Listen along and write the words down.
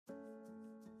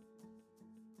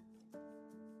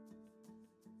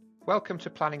Welcome to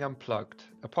Planning Unplugged,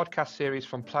 a podcast series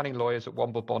from planning lawyers at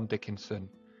Womble Bond Dickinson.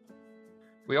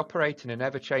 We operate in an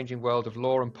ever-changing world of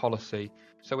law and policy,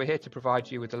 so we're here to provide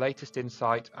you with the latest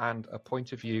insight and a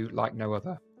point of view like no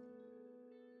other.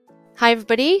 Hi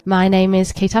everybody, my name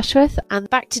is Kate Ashworth and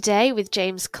back today with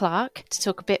James Clark to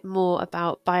talk a bit more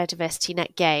about biodiversity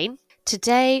net gain.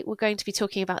 Today we're going to be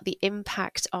talking about the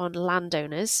impact on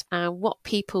landowners and what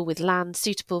people with land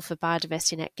suitable for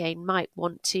biodiversity net gain might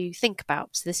want to think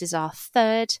about. So this is our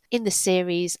third in the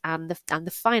series and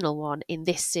the final one in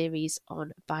this series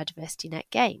on biodiversity net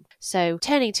gain. So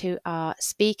turning to our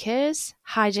speakers,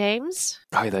 hi James.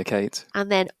 Hi there, Kate.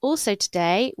 And then also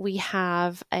today we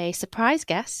have a surprise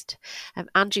guest,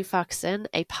 Andrew Farquharson,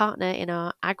 a partner in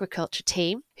our agriculture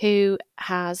team, who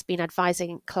has been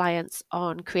advising clients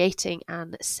on creating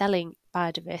and selling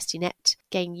biodiversity net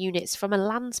gain units from a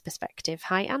land's perspective.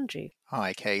 Hi, Andrew.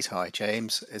 Hi, Kate. Hi,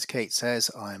 James. As Kate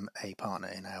says, I'm a partner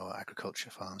in our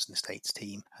agriculture farms and estates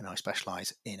team, and I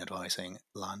specialise in advising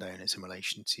landowners in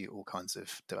relation to all kinds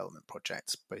of development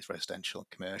projects, both residential and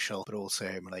commercial, but also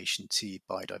in relation to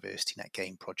biodiversity net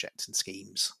gain projects and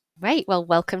schemes. Great. Well,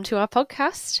 welcome to our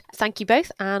podcast. Thank you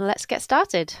both, and let's get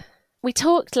started. We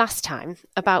talked last time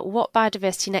about what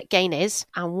biodiversity net gain is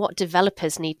and what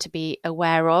developers need to be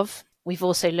aware of. We've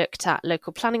also looked at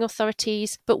local planning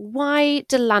authorities, but why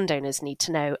do landowners need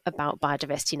to know about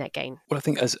biodiversity net gain? Well, I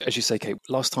think, as you say, Kate,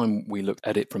 last time we looked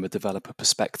at it from a developer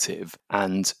perspective,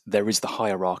 and there is the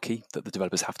hierarchy that the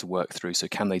developers have to work through. So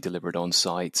can they deliver it on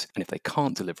site? And if they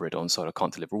can't deliver it on site or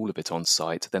can't deliver all of it on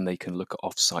site, then they can look at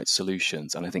off-site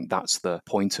solutions. And I think that's the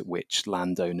point at which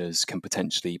landowners can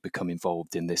potentially become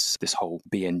involved in this whole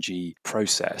BNG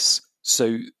process.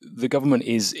 So the government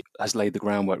has laid the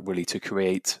groundwork really to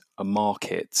create a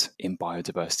market in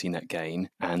biodiversity net gain,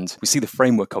 and we see the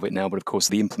framework of it now, but of course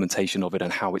the implementation of it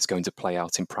and how it's going to play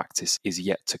out in practice is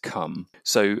yet to come.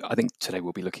 So I think today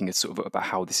we'll be looking at sort of about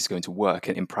how this is going to work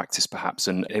in practice perhaps,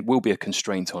 and it will be a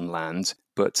constraint on land,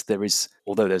 but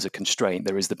although there's a constraint,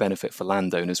 there is the benefit for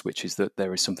landowners, which is that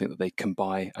there is something that they can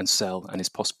buy and sell and is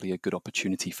possibly a good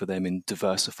opportunity for them in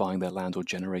diversifying their land or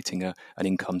generating an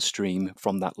income stream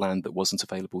from that land that wasn't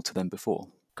available to them before.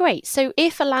 Great. So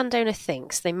if a landowner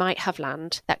thinks they might have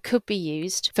land that could be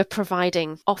used for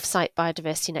providing off-site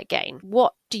biodiversity net gain,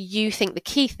 what do you think the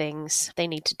key things they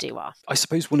need to do are? I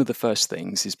suppose one of the first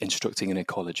things is instructing an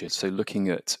ecologist. So looking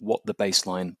at what the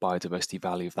baseline biodiversity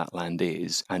value of that land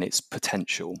is and its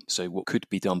potential. So what could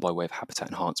be done by way of habitat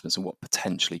enhancements and what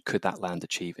potentially could that land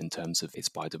achieve in terms of its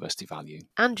biodiversity value.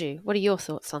 Andrew, what are your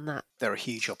thoughts on that? There are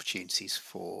huge opportunities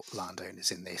for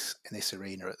landowners in this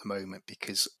arena at the moment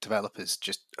because developers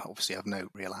just obviously have no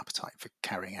real appetite for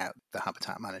carrying out the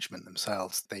habitat management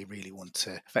themselves. They really want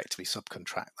to effectively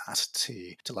subcontract that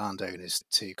to landowners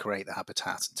to create the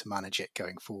habitat and to manage it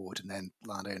going forward, and then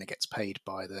landowner gets paid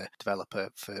by the developer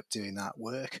for doing that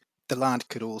work. The land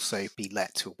could also be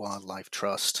let to a wildlife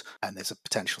trust, and there's a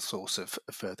potential source of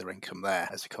further income there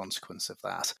as a consequence of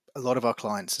that. A lot of our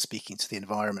clients are speaking to the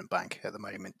Environment Bank at the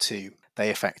moment too. They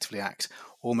effectively act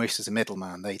almost as a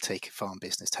middleman. They take a farm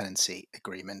business tenancy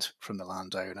agreement from the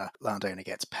landowner. Landowner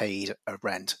gets paid a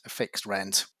fixed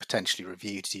rent, potentially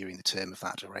reviewed during the term of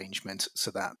that arrangement,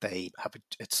 so that they have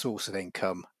a source of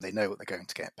income. They know what they're going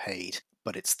to get paid.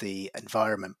 But it's the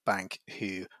Environment Bank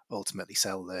who ultimately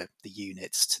sell the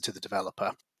units to the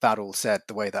developer. That all said,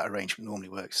 the way that arrangement normally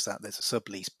works is that there's a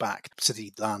sublease back to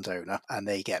the landowner and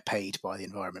they get paid by the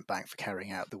Environment Bank for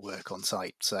carrying out the work on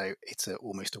site. So it's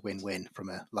almost a win-win from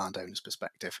a landowner's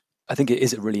perspective. I think it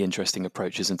is a really interesting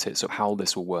approach, isn't it? So how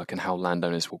this will work and how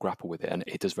landowners will grapple with it. And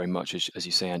it does very much, as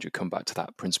you say, Andrew, come back to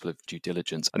that principle of due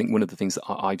diligence. I think one of the things that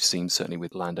I've seen, certainly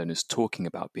with landowners talking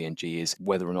about BNG, is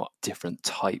whether or not different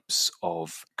types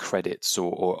of credits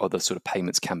or other sort of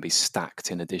payments can be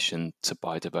stacked in addition to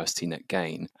biodiversity net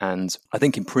gain. And I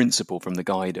think in principle from the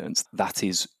guidance,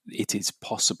 it is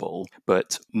possible.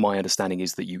 But my understanding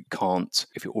is that you can't,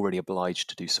 if you're already obliged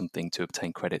to do something to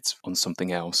obtain credits on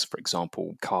something else, for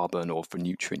example, carbon or for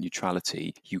nutrient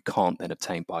neutrality, you can't then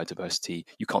obtain biodiversity.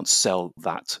 You can't sell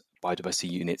that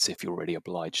biodiversity units if you're already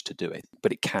obliged to do it,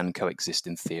 but it can coexist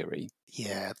in theory.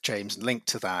 Yeah, James, linked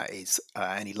to that is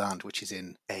any land which is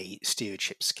in a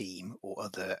stewardship scheme or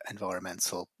other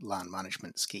environmental land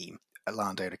management scheme. A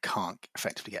landowner can't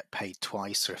effectively get paid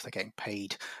twice, so if they're getting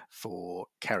paid for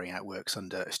carrying out works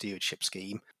under a stewardship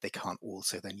scheme, they can't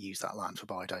also then use that land for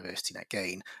biodiversity net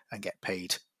gain and get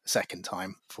paid a second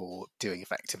time for doing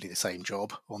effectively the same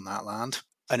job on that land.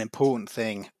 An important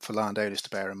thing for landowners to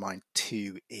bear in mind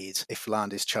too is if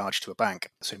land is charged to a bank,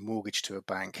 so mortgage to a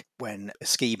bank, when a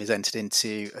scheme is entered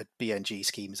into, a BNG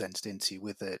scheme is entered into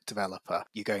with a developer,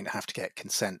 you're going to have to get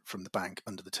consent from the bank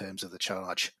under the terms of the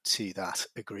charge to that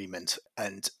agreement.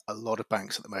 And a lot of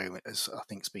banks at the moment, as I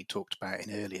think has been talked about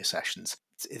in earlier sessions,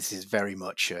 this is very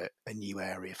much a new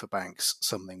area for banks,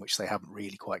 something which they haven't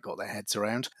really quite got their heads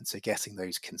around. And so getting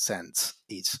those consents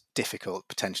is difficult,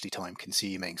 potentially time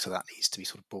consuming. So that needs to be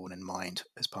sort of borne in mind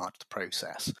as part of the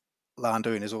process.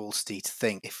 Landowners also need to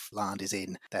think if land is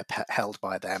held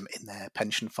by them in their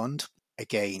pension fund.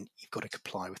 Again, you've got to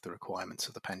comply with the requirements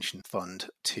of the pension fund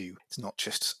too. It's not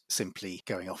just simply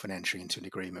going off and entering into an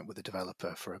agreement with a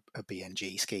developer for a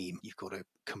BNG scheme. You've got to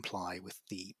comply with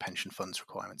the pension fund's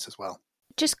requirements as well.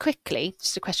 Just quickly,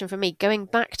 just a question from me, going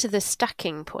back to the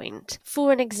stacking point.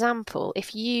 For an example,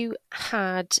 if you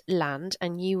had land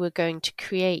and you were going to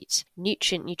create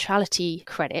nutrient neutrality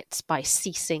credits by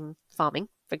ceasing farming,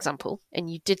 for example, and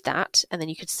you did that, and then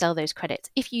you could sell those credits.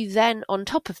 If you then, on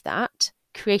top of that,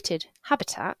 created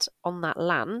habitat on that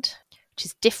land, which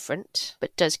is different,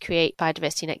 but does create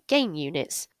biodiversity net gain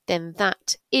units, then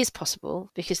that is possible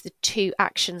because the two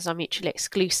actions are mutually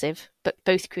exclusive, but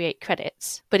both create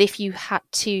credits. But if you had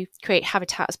to create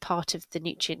habitat as part of the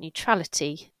nutrient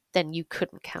neutrality, then you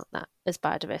couldn't count that as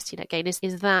biodiversity net gain. Is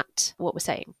that what we're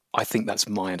saying? I think that's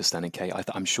my understanding, Kate.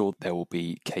 I'm sure there will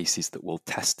be cases that will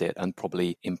test it, and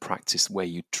probably in practice where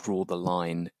you draw the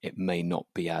line, it may not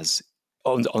be as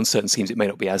on certain schemes, it may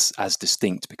not be as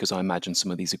distinct, because I imagine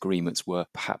some of these agreements were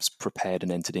perhaps prepared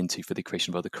and entered into for the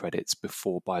creation of other credits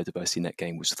before biodiversity net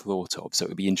gain was thought of. So it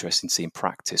would be interesting to see in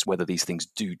practice whether these things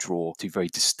do draw to very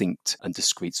distinct and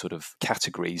discrete sort of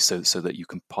categories so that you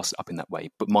can pass it up in that way.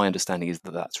 But my understanding is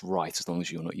that that's right. As long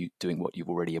as you're not doing what you've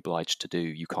already obliged to do,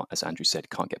 you can't, as Andrew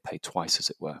said, can't get paid twice, as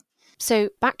it were. So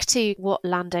back to what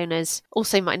landowners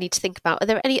also might need to think about. Are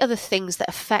there any other things that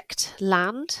affect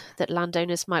land that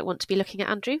landowners might want to be looking at,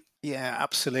 Andrew? Yeah,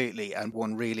 absolutely. And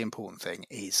one really important thing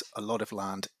is a lot of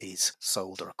land is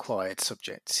sold or acquired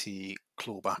subject to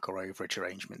clawback or overage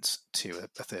arrangements to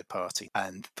a third party.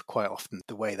 And quite often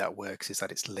the way that works is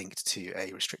that it's linked to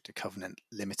a restricted covenant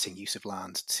limiting use of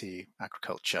land to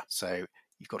agriculture. So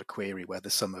you've got to query whether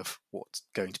some of what's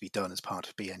going to be done as part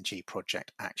of a BNG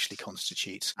project actually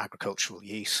constitutes agricultural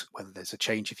use, whether there's a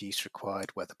change of use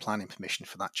required, whether planning permission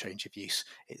for that change of use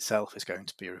itself is going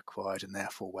to be required, and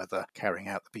therefore whether carrying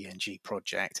out the BNG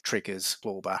project triggers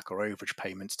clawback or overage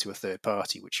payments to a third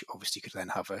party, which obviously could then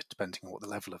have depending on what the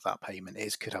level of that payment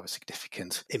is, could have a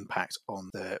significant impact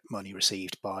on the money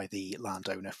received by the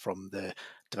landowner from the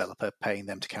developer paying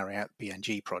them to carry out the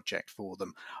BNG project for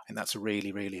them. And that's a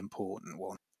really, really important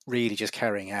one. Really just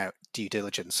carrying out due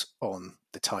diligence on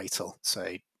the title.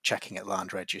 So checking at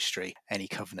land registry, any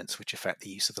covenants which affect the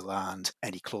use of the land,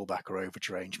 any clawback or overage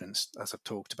arrangements, as I've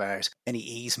talked about, any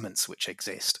easements which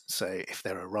exist. So if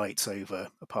there are rights over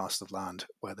a parcel of land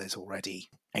where there's already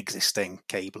existing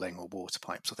cabling or water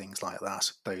pipes or things like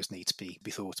that, those need to be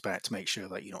thought about to make sure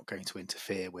that you're not going to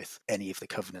interfere with any of the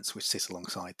covenants which sit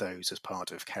alongside those as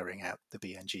part of carrying out the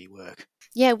BNG work.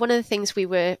 Yeah, one of the things we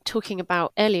were talking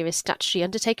about earlier is statutory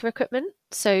undertaker equipment.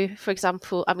 So, for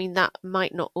example, I mean, that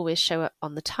might not always show up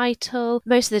on the title.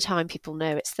 Most of the time people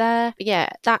know it's there. But yeah,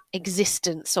 that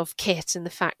existence of kit and the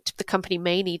fact the company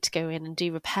may need to go in and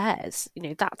do repairs,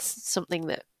 that's something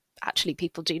that actually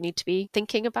people do need to be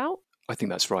thinking about. I think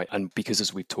that's right. And because,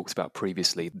 as we've talked about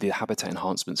previously, the habitat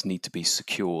enhancements need to be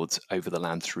secured over the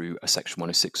land through a Section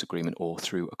 106 agreement or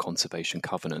through a conservation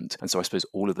covenant. And so I suppose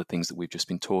all of the things that we've just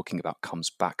been talking about comes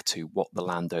back to what the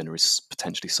landowner is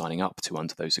potentially signing up to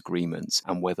under those agreements,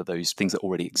 and whether those things that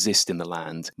already exist in the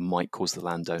land might cause the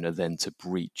landowner then to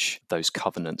breach those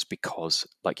covenants because,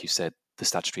 like you said, the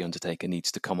statutory undertaker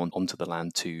needs to come onto the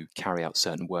land to carry out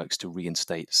certain works to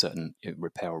reinstate certain,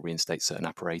 repair or reinstate certain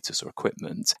apparatus or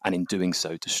equipment, and in doing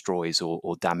so destroys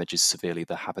or damages severely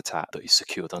the habitat that is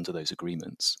secured under those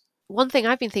agreements. One thing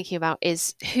I've been thinking about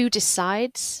is who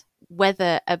decides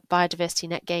whether a biodiversity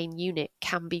net gain unit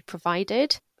can be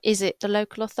provided. Is it the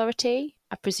local authority?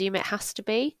 I presume it has to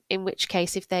be, in which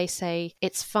case if they say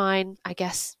it's fine, I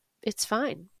guess it's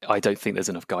fine. I don't think there's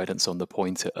enough guidance on the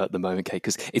point at the moment, Kate,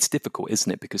 because it's difficult,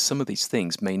 isn't it? Because some of these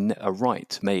things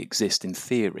may exist in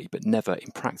theory, but never in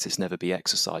practice, never be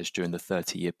exercised during the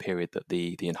 30-year period that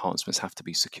the enhancements have to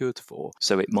be secured for.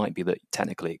 So it might be that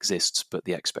technically exists, but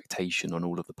the expectation on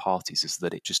all of the parties is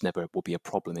that it just never will be a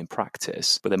problem in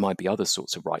practice. But there might be other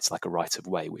sorts of rights, like a right of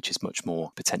way, which is much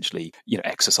more potentially,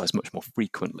 exercised much more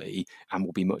frequently and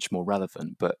will be much more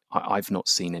relevant. But I've not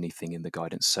seen anything in the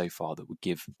guidance so far that would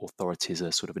give authorities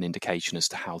a sort sort of an indication as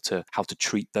to how to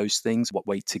treat those things, what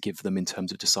weight to give them in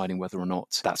terms of deciding whether or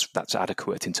not that's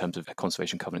adequate in terms of a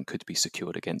conservation covenant could be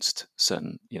secured against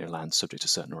certain land subject to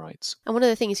certain rights. And one of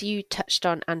the things you touched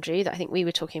on, Andrew, that I think we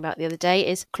were talking about the other day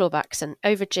is clawbacks and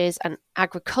overages and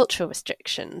agricultural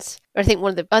restrictions. I think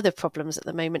one of the other problems at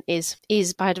the moment is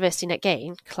biodiversity net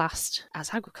gain classed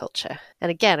as agriculture?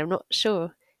 And again, I'm not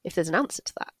sure if there's an answer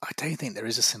to that. I don't think there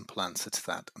is a simple answer to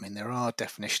that. I mean, there are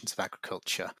definitions of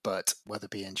agriculture, but whether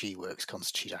BNG works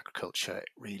constitute agriculture, it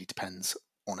really depends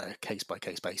on a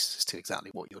case-by-case basis as to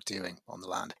exactly what you're doing on the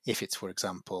land. If it's, for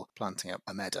example, planting up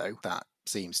a meadow, that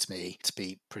seems to me to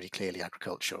be pretty clearly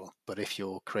agricultural. But if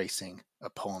you're creating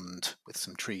a pond with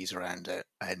some trees around it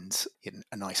and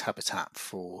a nice habitat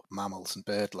for mammals and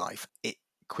bird life, it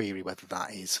query whether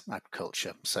that is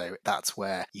agriculture. So that's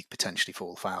where you potentially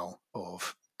fall foul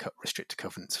of restricted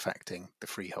covenants affecting the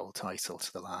freehold title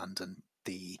to the land, and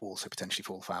also potentially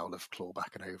fall foul of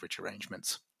clawback and overage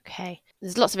arrangements. Okay,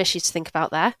 there's lots of issues to think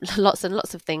about there, lots and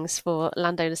lots of things for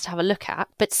landowners to have a look at.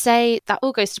 But say that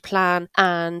all goes to plan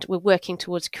and we're working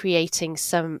towards creating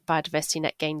some biodiversity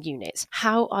net gain units.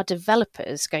 How are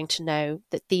developers going to know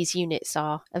that these units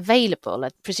are available?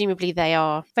 Presumably they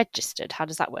are registered. How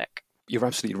does that work? You're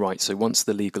absolutely right. So once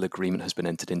the legal agreement has been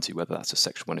entered into, whether that's a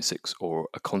Section 106 or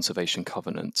a conservation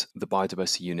covenant, the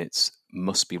biodiversity units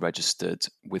must be registered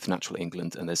with Natural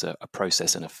England, and there's a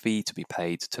process and a fee to be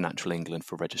paid to Natural England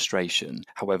for registration.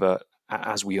 However,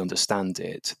 as we understand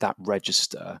it, that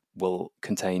register will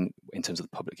contain, in terms of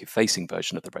the public-facing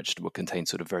version of the register, will contain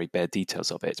sort of very bare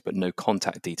details of it, but no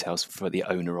contact details for the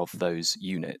owner of those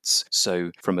units.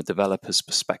 So from a developer's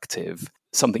perspective,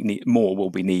 something more will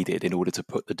be needed in order to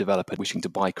put the developer wishing to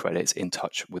buy credits in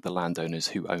touch with the landowners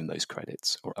who own those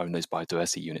credits, or own those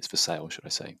biodiversity units for sale, should I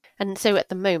say. And so at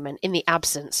the moment, in the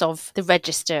absence of the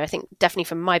register, I think definitely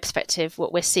from my perspective,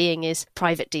 what we're seeing is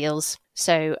private deals.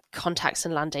 So contacts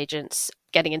and land agents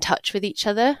getting in touch with each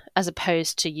other, as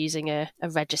opposed to using a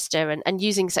register and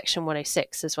using Section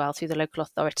 106 as well through the local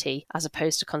authority, as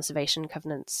opposed to conservation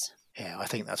covenants. Yeah, I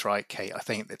think that's right, Kate. I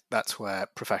think that's where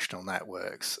professional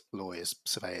networks, lawyers,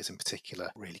 surveyors in particular,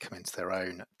 really come into their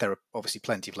own. There are obviously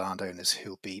plenty of landowners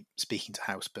who'll be speaking to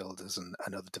house builders and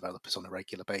other developers on a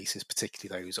regular basis,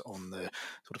 particularly those on the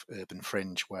sort of urban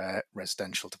fringe where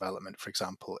residential development, for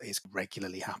example, is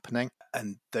regularly happening.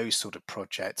 And those sort of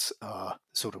projects are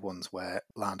the sort of ones where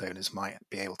landowners might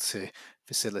be able to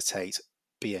facilitate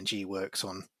BNG works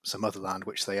on some other land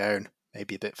which they own,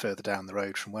 maybe a bit further down the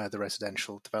road from where the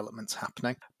residential development's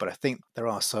happening. But I think there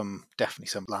are definitely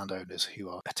some landowners who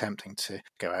are attempting to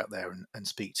go out there and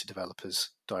speak to developers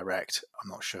direct. I'm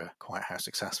not sure quite how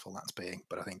successful that's being,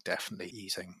 but I think definitely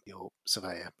using your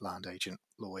surveyor, land agent,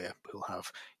 lawyer who'll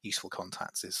have useful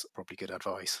contacts is probably good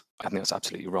advice. I think that's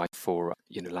absolutely right for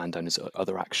landowners.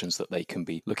 Other actions that they can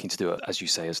be looking to do, as you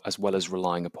say, as well as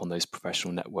relying upon those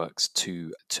professional networks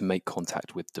to make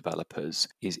contact with developers,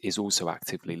 is also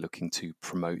actively looking to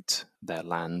promote their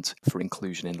land for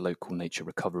inclusion in local nature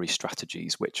recovery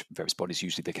strategies, which various bodies,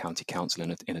 usually the county council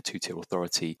in a two-tier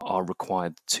authority, are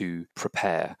required to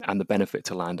prepare. And the benefit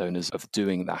to landowners of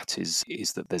doing that is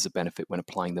that there's a benefit when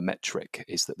applying the metric,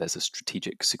 is that there's a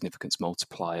strategic significance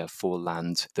multiplier for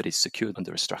land that is secured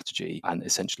under a strategy, and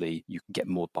essentially you can get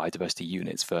more biodiversity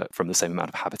units from the same amount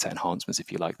of habitat enhancements,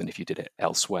 if you like, than if you did it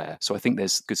elsewhere. So I think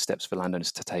there's good steps for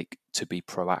landowners to take to be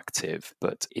proactive,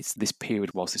 but it's this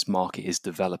period whilst this market is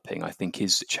developing, I think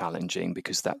is challenging,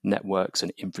 because that networks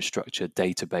and infrastructure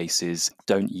databases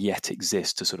don't yet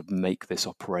exist to sort of make this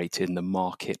operate in the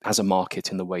market as a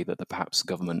market in the way that perhaps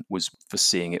government was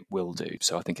foreseeing it will do.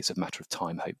 So I think it's a matter of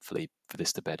time, hopefully, for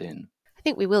this to bed in. I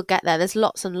think we will get there. There's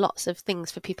lots and lots of things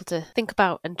for people to think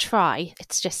about and try.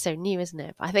 It's just so new, isn't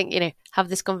it? I think, have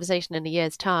this conversation in a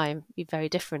year's time, be very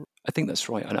different. I think that's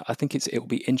right. And I think it'll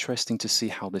be interesting to see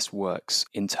how this works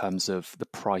in terms of the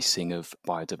pricing of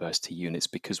biodiversity units,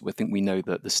 because I think we know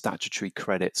that the statutory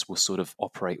credits will sort of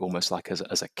operate almost like as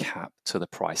a cap to the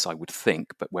price, I would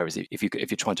think. But whereas if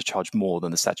you're trying to charge more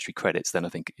than the statutory credits, then I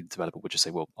think the developer would just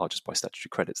say, well, I'll just buy statutory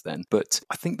credits then. But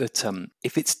I think that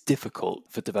if it's difficult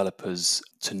for developers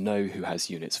to know who has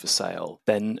units for sale,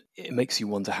 then it makes you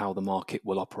wonder how the market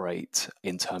will operate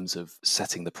in terms of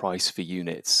setting the price for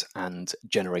units and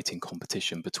generating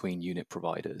competition between unit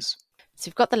providers. So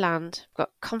we've got the land, we've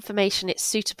got confirmation it's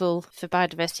suitable for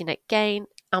biodiversity net gain,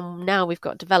 and now we've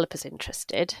got developers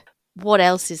interested. What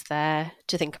else is there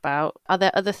to think about? Are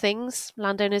there other things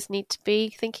landowners need to be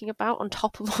thinking about on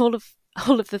top of all of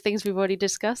all of the things we've already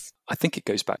discussed? I think it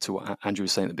goes back to what Andrew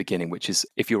was saying at the beginning, which is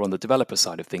if you're on the developer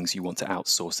side of things, you want to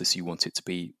outsource this, you want it to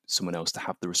be someone else to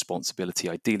have the responsibility,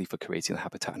 ideally for creating the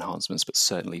habitat enhancements, but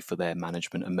certainly for their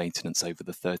management and maintenance over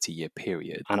the 30-year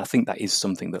period. And I think that is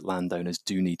something that landowners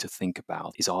do need to think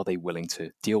about, is are they willing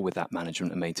to deal with that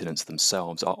management and maintenance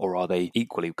themselves, or are they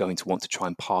equally going to want to try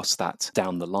and pass that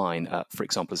down the line? For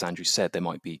example, as Andrew said, there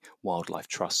might be wildlife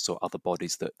trusts or other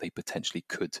bodies that they potentially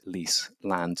could lease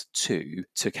land to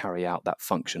carry out that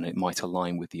function. It might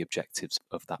align with the objectives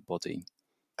of that body.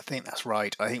 I think that's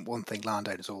right. I think one thing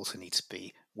landowners also need to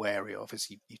be wary of, as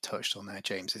you touched on there,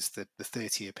 James, is the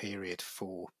 30-year period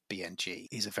for BNG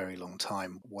is a very long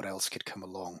time. What else could come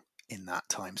along in that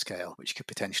timescale, which could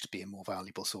potentially be a more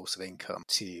valuable source of income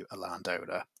to a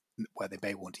landowner, where they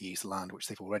may want to use the land which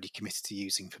they've already committed to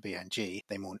using for BNG.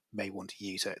 They may want to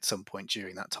use it at some point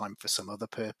during that time for some other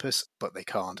purpose, but they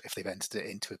can't if they've entered it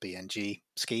into a BNG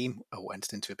scheme or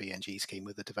entered into a BNG scheme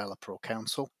with a developer or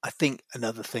council. I think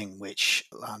another thing which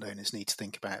landowners need to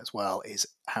think about as well is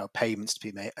how payments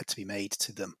to be made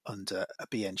to them under a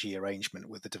BNG arrangement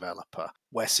with the developer.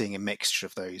 We're seeing a mixture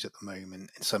of those at the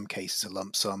moment. In some cases, a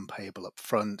lump sum payable up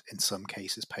front, in some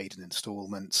cases paid in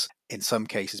instalments, in some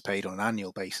cases paid on an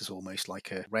annual basis, almost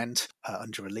like a rent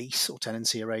under a lease or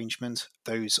tenancy arrangement.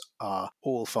 Those are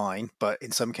all fine, but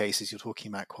in some cases you're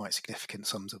talking about quite significant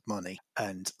sums of money,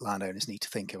 and landowners need to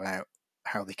think about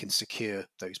how they can secure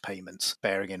those payments,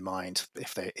 bearing in mind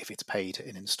if it's paid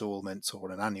in instalments or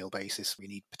on an annual basis, we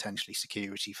need potentially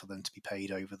security for them to be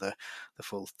paid over the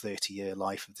full 30-year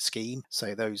life of the scheme.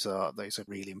 So those are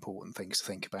really important things to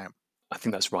think about. I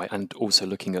think that's right. And also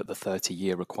looking at the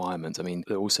 30-year requirement, I mean,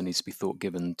 there also needs to be thought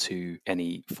given to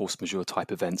any force majeure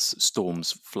type events,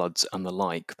 storms, floods and the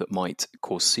like that might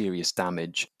cause serious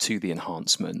damage to the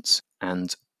enhancements,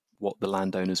 and what the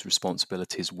landowner's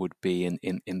responsibilities would be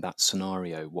in that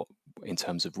scenario, what in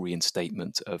terms of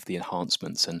reinstatement of the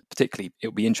enhancements. And particularly,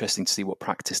 it'll be interesting to see what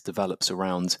practice develops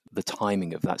around the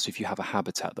timing of that. So if you have a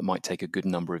habitat that might take a good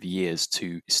number of years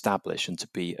to establish and to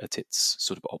be at its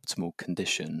sort of optimal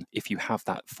condition, if you have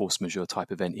that force majeure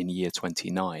type event in year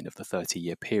 29 of the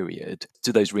 30-year period,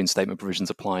 do those reinstatement provisions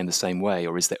apply in the same way,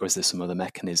 or is there some other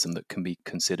mechanism that can be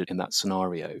considered in that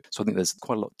scenario? So I think there's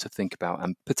quite a lot to think about,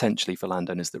 and potentially for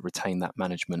landowners that retain that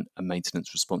management and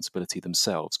maintenance responsibility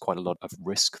themselves, quite a lot of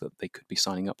risk that they could be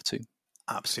signing up to.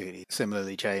 Absolutely.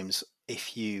 Similarly, James,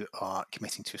 if you are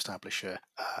committing to establish a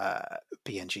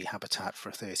BNG habitat for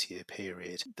a 30-year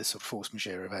period, the sort of force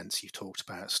majeure events you've talked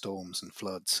about, storms and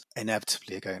floods,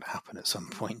 inevitably are going to happen at some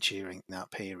point during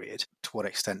that period. To what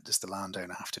extent does the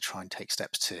landowner have to try and take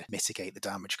steps to mitigate the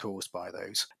damage caused by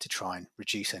those, to try and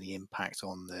reduce any impact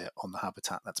on the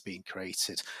habitat that's being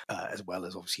created, as well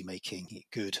as obviously making it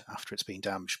good after it's been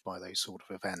damaged by those sort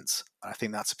of events? I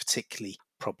think that's a particularly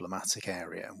problematic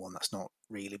area and one that's not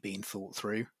really been thought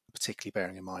through, particularly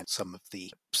bearing in mind some of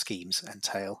the schemes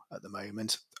entail at the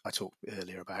moment. I talked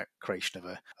earlier about creation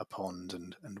of a pond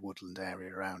and woodland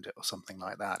area around it or something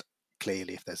like that.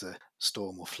 Clearly, if there's a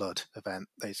storm or flood event,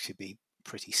 those could be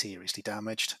pretty seriously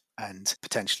damaged, and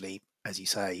potentially, as you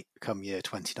say, come year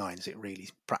 29, is it really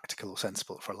practical or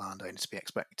sensible for a landowner to be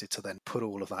expected to then put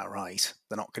all of that right?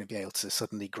 They're not going to be able to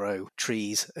suddenly grow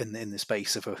trees in the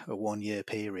space of a 1-year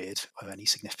period of any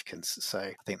significance. So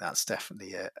I think that's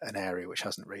definitely an area which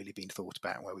hasn't really been thought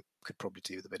about, where we could probably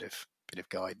do with a bit of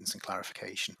guidance and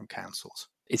clarification from councils.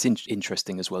 It's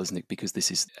interesting as well, isn't it? Because this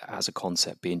is, as a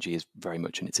concept, BNG is very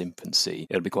much in its infancy.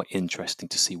 It'll be quite interesting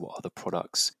to see what other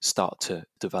products start to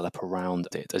develop around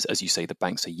it. As you say, the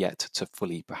banks are yet to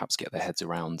fully perhaps get their heads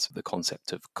around the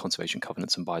concept of conservation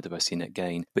covenants and biodiversity net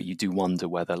gain. But you do wonder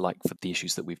whether, like for the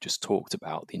issues that we've just talked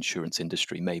about, the insurance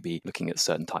industry may be looking at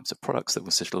certain types of products that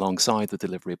will sit alongside the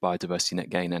delivery of biodiversity net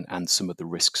gain and some of the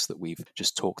risks that we've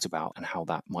just talked about and how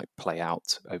that might play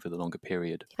out over the longer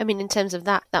period. I mean, in terms of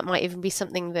that might even be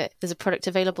something that there's a product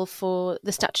available for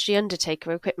the statutory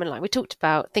undertaker equipment, like we talked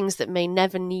about, things that may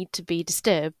never need to be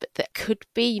disturbed, but that could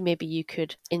be. Maybe you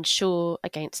could insure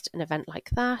against an event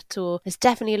like that, or there's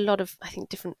definitely a lot of, I think,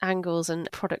 different angles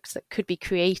and products that could be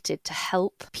created to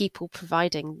help people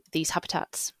providing these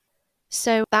habitats.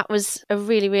 So that was a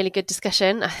really, really good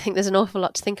discussion. I think there's an awful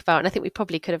lot to think about, and I think we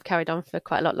probably could have carried on for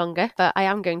quite a lot longer, but I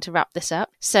am going to wrap this up.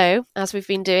 So, as we've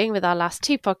been doing with our last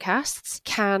 2 podcasts,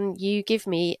 can you give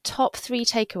me top 3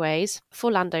 takeaways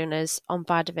for landowners on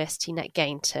biodiversity net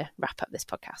gain to wrap up this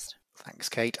podcast? Thanks,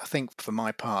 Kate. I think for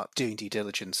my part, doing due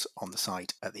diligence on the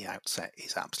site at the outset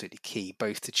is absolutely key,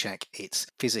 both to check it's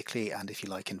physically and, if you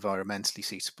like, environmentally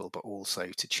suitable, but also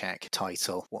to check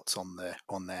title, what's on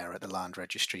there at the land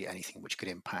registry, anything which could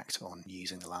impact on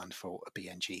using the land for a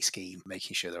BNG scheme,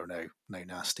 making sure there are no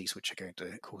nasties which are going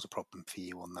to cause a problem for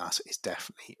you on that is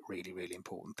definitely a really, really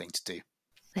important thing to do.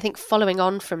 I think following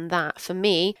on from that, for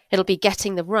me, it'll be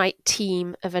getting the right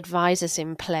team of advisors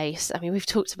in place. I mean, we've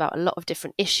talked about a lot of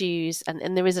different issues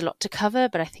and there is a lot to cover,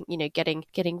 but I think, getting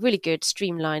really good,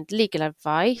 streamlined legal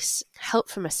advice, help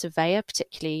from a surveyor,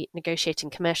 particularly negotiating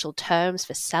commercial terms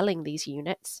for selling these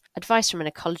units, advice from an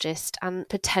ecologist, and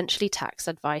potentially tax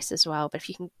advice as well. But if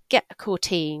you can get a core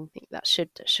team, I think that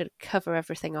should cover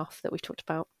everything off that we've talked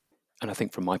about. And I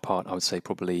think from my part, I would say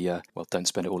probably, don't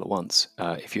spend it all at once.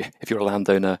 If you're a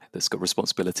landowner that's got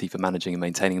responsibility for managing and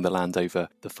maintaining the land over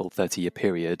the full 30-year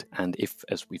period, and if,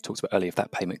 as we've talked about earlier, if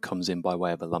that payment comes in by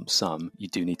way of a lump sum, you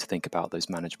do need to think about those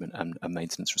management and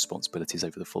maintenance responsibilities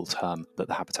over the full term that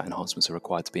the habitat enhancements are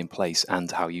required to be in place,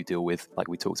 and how you deal with, like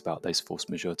we talked about, those force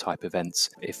majeure type events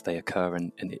if they occur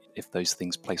and if those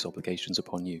things place obligations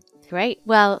upon you. Great.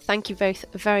 Well, thank you both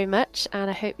very much, and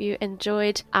I hope you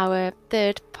enjoyed our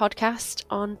third podcast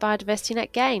on Biodiversity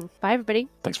Net Gain. Bye, everybody.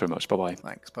 Thanks very much. Bye-bye.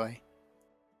 Thanks. Bye.